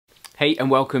Hey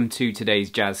and welcome to today's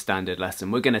jazz standard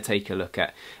lesson. We're going to take a look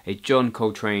at a John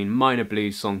Coltrane minor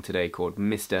blues song today called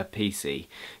Mr. PC.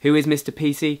 Who is Mr.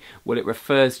 PC? Well, it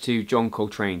refers to John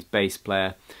Coltrane's bass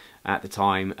player at the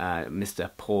time,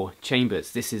 Mr. Paul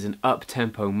Chambers. This is an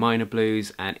up-tempo minor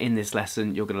blues, and in this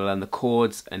lesson you're going to learn the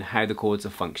chords and how the chords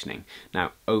are functioning.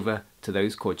 Now over to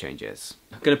those chord changes.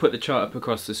 I'm going to put the chart up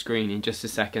across the screen in just a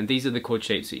second. These are the chord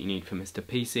shapes that you need for Mr.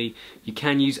 PC. You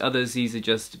can use others, these are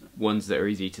just ones that are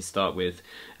easy to start with,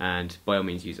 and by all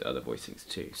means use other voicings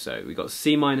too. So we've got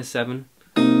C minor 7,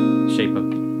 shape up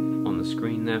on the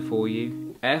screen there for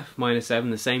you. F minor 7,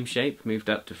 the same shape,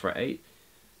 moved up to fret 8.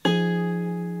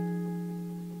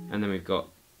 And then we've got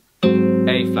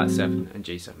A flat 7 and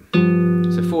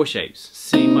G7. So 4 shapes,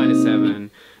 C minor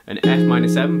 7 and F minor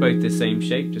 7, both the same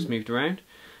shape, just moved around.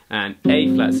 And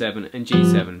A flat 7 and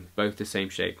G7, both the same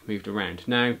shape, moved around.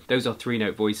 Now, those are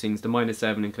 3-note voicings, the minor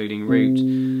 7 including root,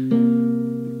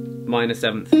 minor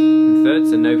 7th and 3rd,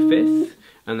 so no 5th.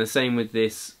 And the same with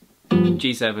this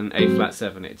G7, A flat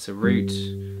 7, it's a root,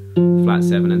 flat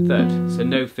 7 and 3rd, so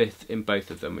no 5th in both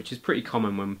of them, which is pretty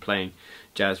common when playing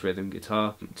jazz rhythm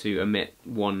guitar, to omit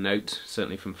one note,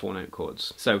 certainly from 4-note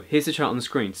chords. So here's the chart on the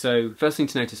screen. So first thing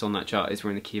to notice on that chart is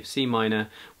we're in the key of C minor,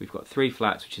 we've got 3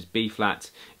 flats, which is B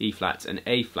flat, E flat and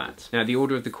A flat. Now the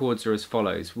order of the chords are as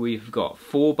follows. We've got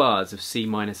 4 bars of C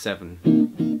minor 7,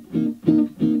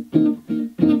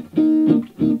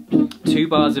 2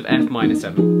 bars of F minor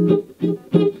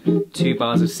 7, 2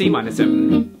 bars of C minor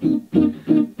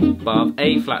 7, bar of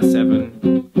A flat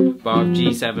 7, bar of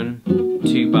G7,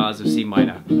 2 bars of C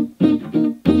minor.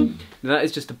 Now that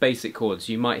is just the basic chords.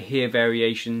 You might hear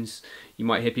variations, you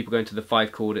might hear people going to the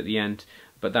 5 chord at the end,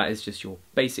 but that is just your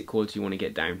basic chords you want to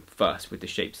get down first with the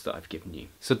shapes that I've given you.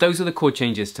 So those are the chord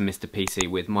changes to Mr. PC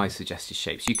with my suggested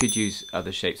shapes. You could use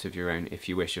other shapes of your own if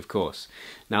you wish, of course.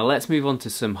 Now let's move on to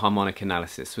some harmonic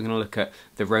analysis. We're going to look at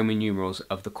the Roman numerals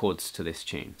of the chords to this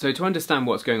tune. So to understand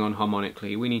what's going on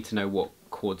harmonically, we need to know what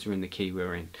chords are in the key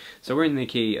we're in. So we're in the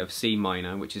key of C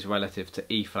minor, which is relative to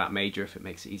E flat major if it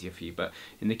makes it easier for you, but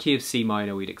in the key of C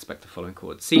minor we'd expect the following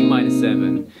chords: C minor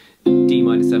 7, D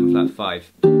minor 7 flat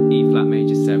 5, E flat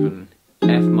major 7,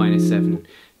 F minor 7,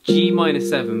 G minor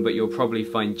 7, but you'll probably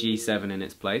find G7 in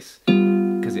its place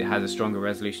because it has a stronger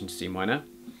resolution to C minor,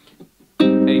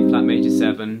 A flat major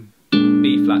 7,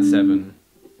 B flat 7,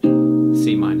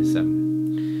 C minor 7.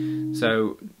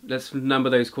 So let's number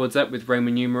those chords up with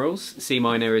Roman numerals. C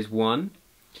minor is 1.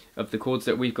 Of the chords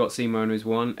that we've got, C minor is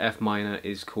 1, F minor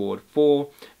is chord 4,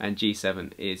 and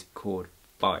G7 is chord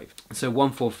 5. So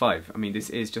 1, 4, 5. I mean, this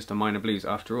is just a minor blues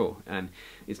after all, and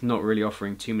it's not really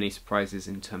offering too many surprises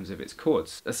in terms of its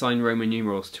chords. Assign Roman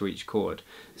numerals to each chord.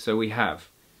 So we have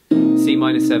C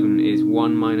minor 7 is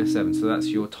 1 minor 7, so that's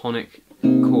your tonic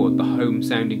chord, the home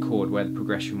sounding chord where the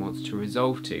progression wants to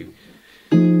resolve to.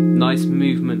 Nice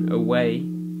movement away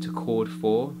to chord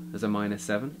 4 as a minor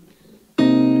 7,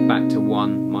 back to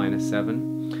 1 minor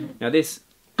 7. Now this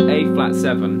A flat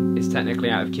 7 is technically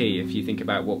out of key. If you think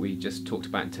about what we just talked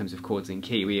about in terms of chords in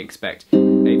key, we expect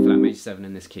A flat major 7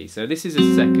 in this key. So this is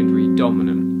a secondary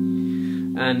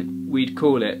dominant, and we'd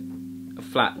call it a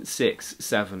flat 6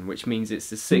 7, which means it's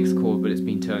the 6th chord but it's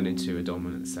been turned into a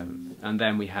dominant 7th. And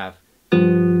then we have 5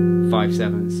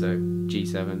 7, so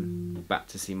G7 back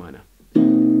to C minor.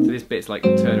 So this bit's like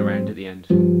a turn around at the end.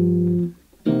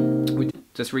 We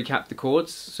just recap the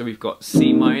chords. So we've got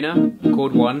C minor,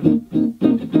 chord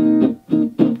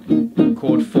 1,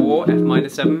 chord 4, F minor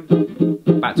 7,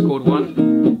 back to chord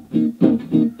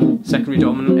 1, secondary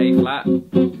dominant, A flat,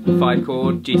 5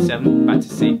 chord, G7, back to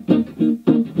C.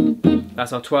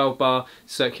 That's our 12-bar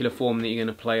circular form that you're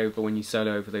going to play over when you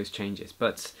solo over those changes.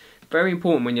 But very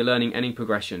important when you're learning any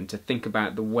progression to think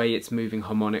about the way it's moving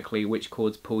harmonically, which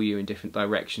chords pull you in different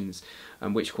directions,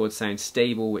 and which chords sound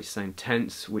stable, which sound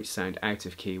tense, which sound out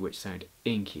of key, which sound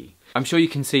in key. I'm sure you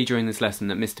can see during this lesson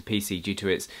that Mr. PC, due to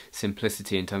its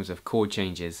simplicity in terms of chord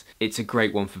changes, it's a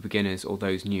great one for beginners or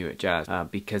those new at jazz,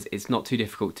 because it's not too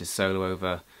difficult to solo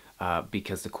over,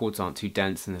 because the chords aren't too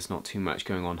dense and there's not too much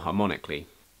going on harmonically.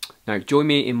 Now join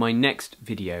me in my next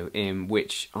video in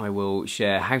which I will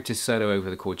share how to solo over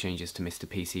the chord changes to Mr.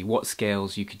 PC, what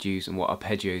scales you could use and what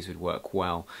arpeggios would work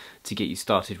well to get you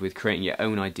started with creating your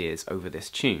own ideas over this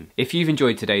tune. If you've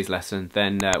enjoyed today's lesson,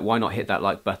 then why not hit that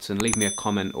like button, leave me a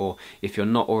comment, or if you're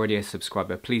not already a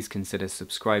subscriber, please consider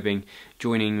subscribing,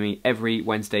 joining me every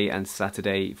Wednesday and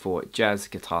Saturday for jazz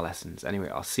guitar lessons. Anyway,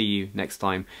 I'll see you next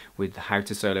time with how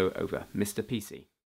to solo over Mr. PC.